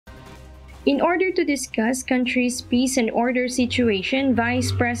In order to discuss country's peace and order situation,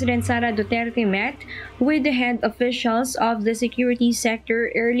 Vice President Sara Duterte met with the head officials of the security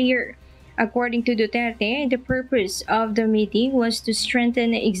sector earlier. According to Duterte, the purpose of the meeting was to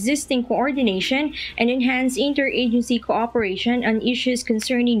strengthen existing coordination and enhance interagency cooperation on issues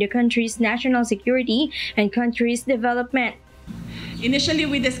concerning the country's national security and country's development. Initially,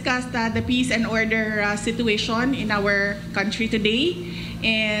 we discussed the peace and order situation in our country today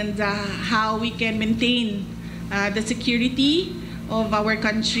and how we can maintain the security of our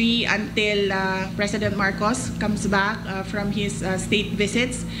country until President Marcos comes back from his state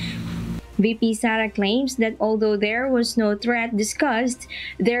visits. VP Sara claims that although there was no threat discussed,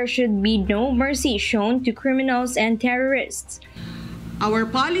 there should be no mercy shown to criminals and terrorists. Our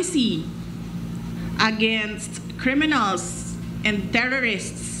policy against criminals and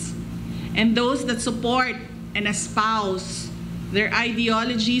terrorists and those that support and espouse their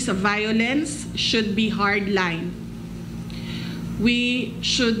ideologies of violence should be hardline. We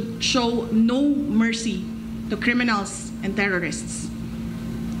should show no mercy to criminals and terrorists.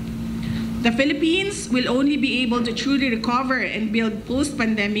 The Philippines will only be able to truly recover and build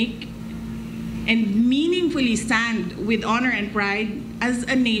post-pandemic and meaningfully stand with honor and pride as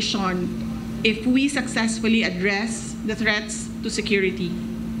a nation if we successfully address the threats to security.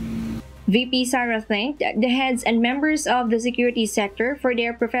 VP Sara thanked the heads and members of the security sector for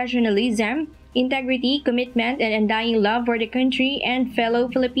their professionalism, integrity, commitment, and undying love for the country and fellow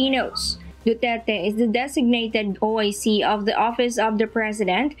Filipinos. Duterte is the designated OIC of the Office of the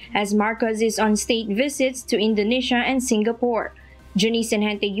President as Marcos is on state visits to Indonesia and Singapore. Janice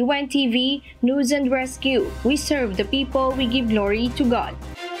Enhente, UNTV, News and Rescue. We serve the people, we give glory to God.